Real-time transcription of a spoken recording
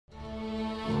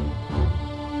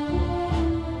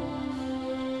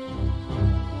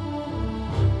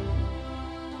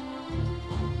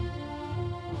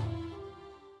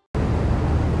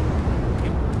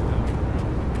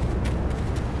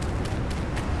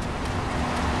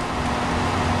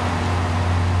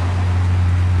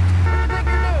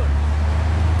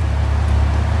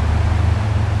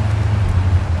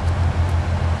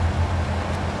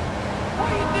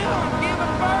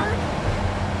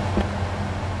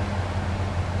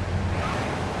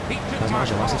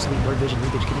nausea, loss of sleep, blurred vision,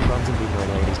 leakage, kidney problems, and breathing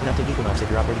irregularities. Do not take Equinox if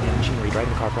you're operating heavy machinery,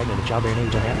 driving a car, pregnant, a childbearing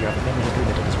age, unhappy, or have a family history of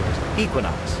mental disorders.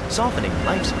 Equinox, softening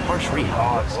life's harsh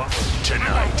realities.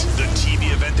 Tonight, the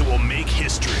TV event that will make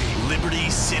history,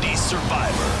 Liberty City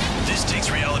Survivor. This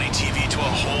takes reality TV to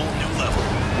a whole new level.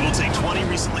 We'll take 20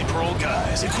 recently paroled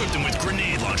guys, equip them with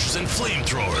grenade launchers and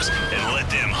flamethrowers, and let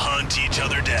them hunt each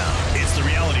other down. It's the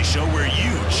reality show where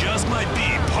you just might be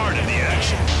part of the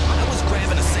action. I was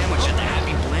grabbing a sandwich at the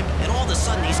Happy Blimp, and all of a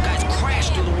sudden these guys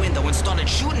crashed through the window and started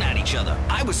shooting at each other.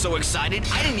 I was so excited,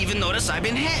 I didn't even notice I'd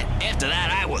been hit. After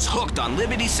that, I was hooked on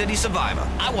Liberty City Survivor.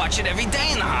 I watch it every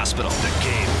day in the hospital. The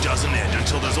game doesn't end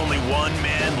until there's only one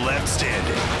man left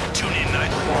standing. Tune in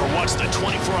night or watch the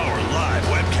 24-hour live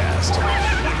webcast.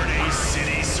 Liberty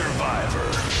City Survivor.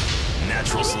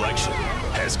 Natural selection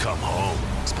has come home.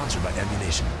 Sponsored by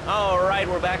Ammunition. All right,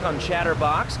 we're back on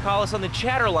Chatterbox. Call us on the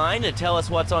chatter line to tell us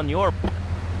what's on your...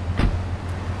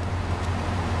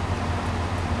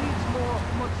 Needs more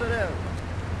mozzarella.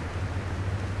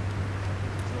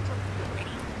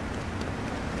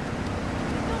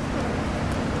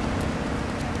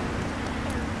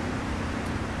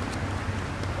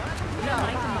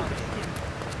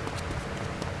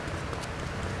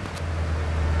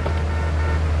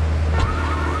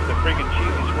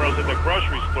 At the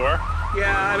grocery store.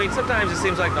 Yeah, I mean, sometimes it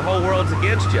seems like the whole world's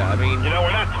against you. I mean... You know,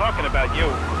 we're not talking about you.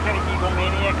 What kind of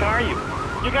egomaniac are you?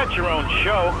 You got your own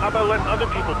show. How about letting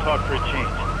other people talk for a change?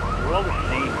 We're all the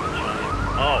same, John.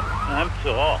 Oh, I'm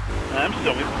tall. I'm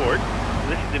so important.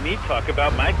 Listen to me talk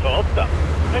about my tall stuff.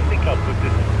 I think I'll put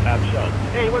this in the top shelf.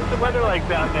 Hey, what's the weather like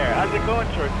down there? How's it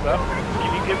going, shortstop? Can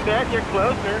you get that? You're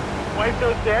closer. Why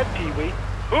so sad, Pee-wee?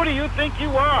 Who do you think you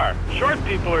are? Short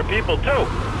people are people, too.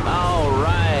 All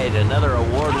right, another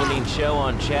award-winning show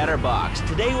on Chatterbox.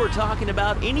 Today we're talking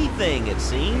about anything, it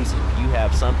seems. If you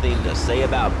have something to say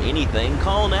about anything,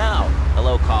 call now.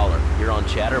 Hello, caller. You're on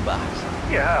Chatterbox.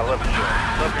 Yeah, I love the show.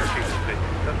 Love your people's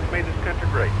opinions. That's what made this country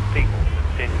great. People,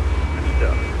 opinions, and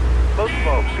stuff. Most of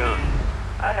all, guns.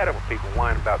 I had it with people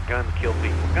whining about guns kill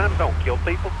people. Guns don't kill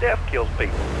people. Death kills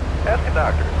people. Ask a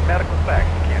doctor. It's a medical fact.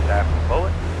 You can't die from a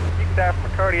bullet. You can die from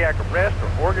a cardiac arrest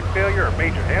or organ failure or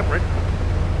major hemorrhage.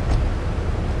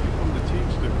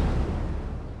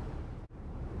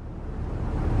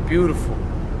 Beautiful.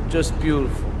 Just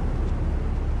beautiful.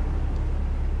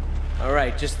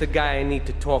 Alright, just the guy I need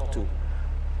to talk to.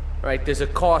 Alright, there's a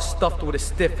car stuffed with a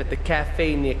stiff at the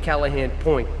cafe near Callahan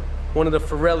Point. One of the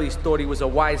Forellis thought he was a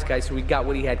wise guy, so he got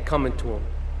what he had coming to him.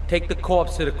 Take the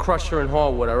corpse to the Crusher in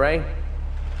Harwood, alright?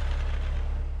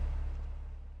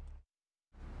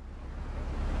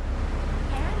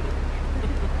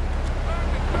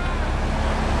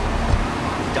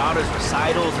 Daughter's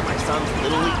recitals and my son's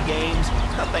Little League games.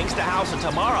 Thanks to House of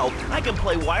Tomorrow, I can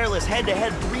play wireless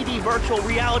head-to-head 3D virtual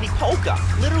reality poker,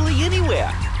 literally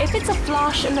anywhere. If it's a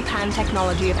flash-in-the-pan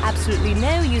technology of absolutely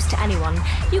no use to anyone,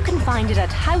 you can find it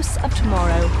at House of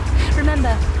Tomorrow.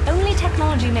 Remember, only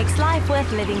technology makes life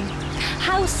worth living.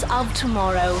 House of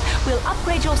Tomorrow will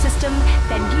upgrade your system,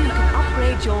 then you can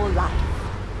upgrade your life.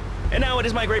 And now it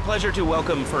is my great pleasure to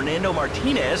welcome Fernando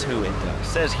Martinez, who it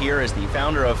says here is the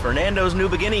founder of Fernando's New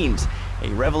Beginnings, a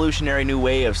revolutionary new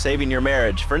way of saving your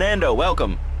marriage. Fernando,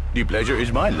 welcome. The pleasure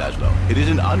is mine, Laszlo. It is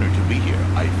an honor to be here.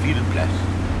 I feel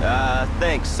blessed.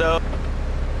 Thanks. So...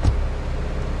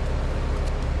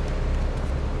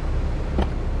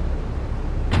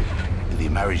 The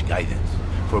marriage guidance.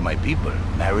 For my people,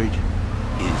 marriage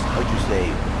is, how'd you say,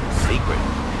 sacred.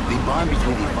 The bond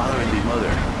between the father and the mother.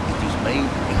 It is made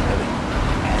in heaven.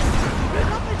 And the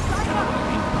better.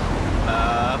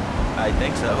 I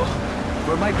think so.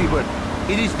 For my people,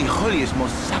 it is the holiest,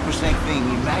 most sacrosanct thing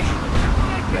imaginable.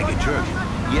 Like a church.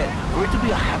 Yet, for it to be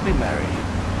a happy marriage,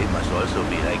 it must also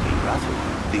be like a brothel.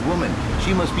 The woman,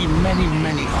 she must be many,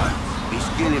 many arts. Be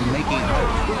skilled in making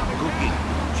house, cooking,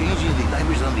 changing the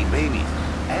diapers on the babies.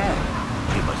 And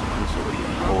she must also be a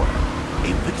whore.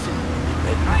 A vixen in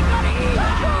the bedroom.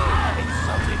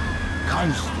 Exotic.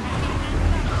 Constant.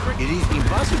 It is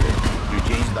impossible. You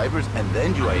change diapers and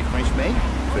then you are a French maid?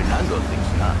 Fernando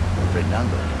thinks not.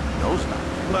 Fernando knows not.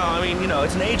 Well, I mean, you know,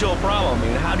 it's an age-old problem. I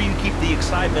mean, how do you keep the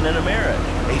excitement in a marriage?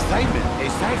 Excitement,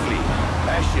 exactly.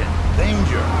 Passion,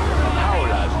 danger. How,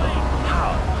 Laszlo?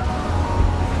 How?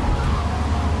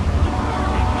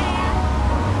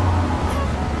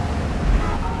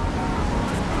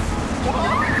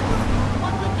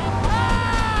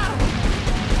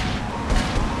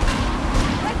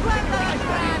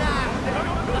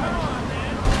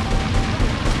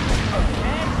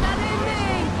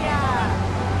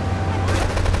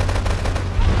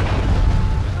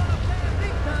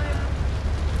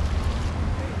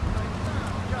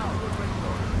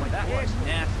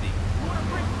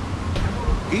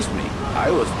 Excuse me,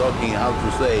 I was talking how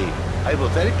to say,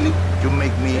 hypothetically, to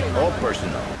make me all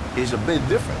personal. It's a bit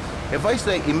different. If I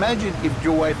say, imagine if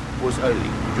your wife was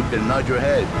ugly, you can nod your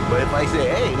head. But if I say,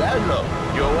 hey, Laszlo,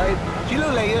 your wife, she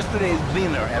looked like yesterday's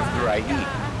dinner after I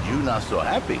eat. You not so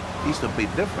happy. It's a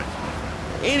bit different.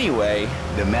 Anyway,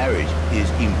 The marriage is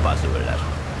impossible,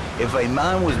 Laszlo. If a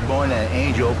man was born an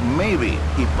angel, maybe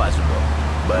impossible.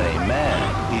 But a man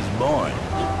is born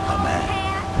a man.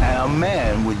 And a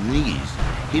man with needs.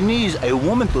 He needs a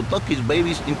woman to tuck his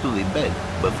babies into the bed.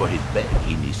 But for his bed,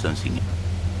 he needs something.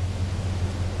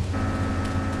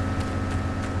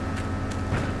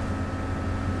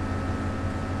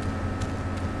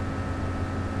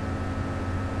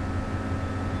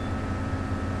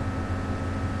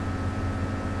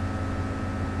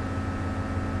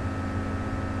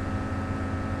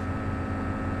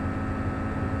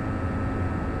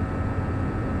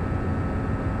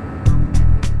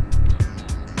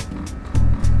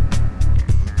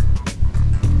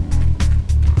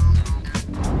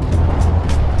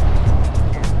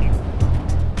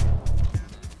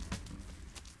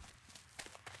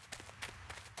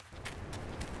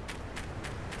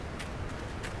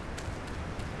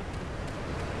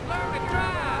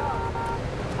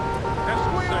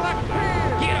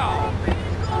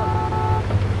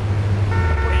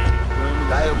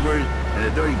 And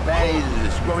the dirty panties and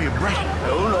the screwy breast.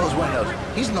 Who knows what else?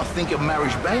 He's not thinking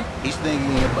marriage back. He's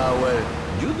thinking about what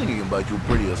you're thinking about your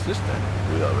pretty assistant.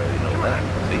 We already know that,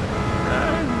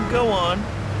 see? go on.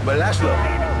 But Laszlo,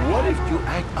 what if you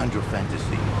act on your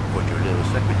fantasy for your little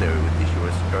secretary with the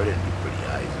short skirt and the pretty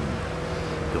eyes?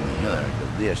 And come here,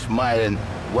 they're smiling.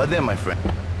 What then, my friend?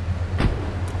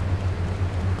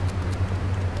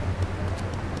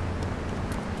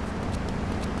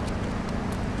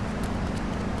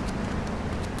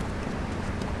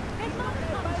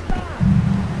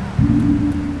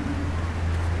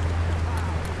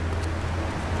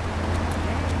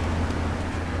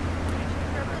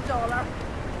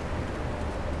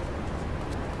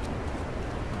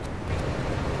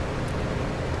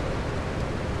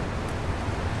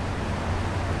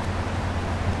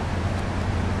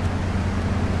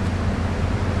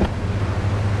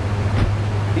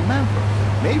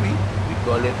 Maybe we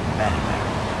call it bad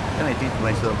marriage. Then I think to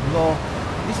myself, no,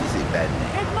 this is a bad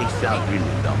name. It sounds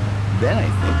really dumb. Then I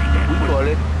think we call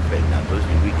it Fernando's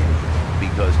New Beginning,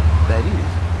 because that is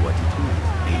what it is,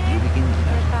 a new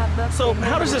beginning. So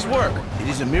how does this work? It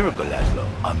is a miracle, Laszlo,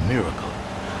 a miracle.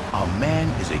 A man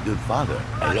is a good father,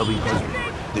 a loving husband,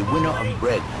 the winner of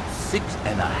bread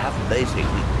 6.5 days a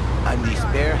week. On the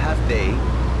spare half day,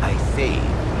 I save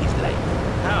his life.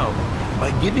 How?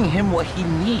 By giving him what he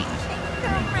needs. In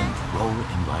a controlled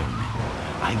environment.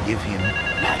 I give him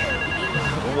passion.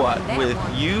 What, with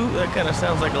you? That kind of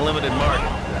sounds like a limited market.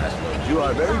 Laszlo, you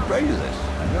are very praiseless.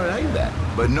 I don't like that.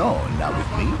 But no, not with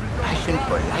me. Passion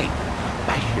for life.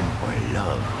 Passion for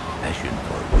love. Passion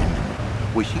for women.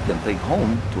 Which he can take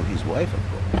home to his wife, of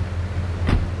course.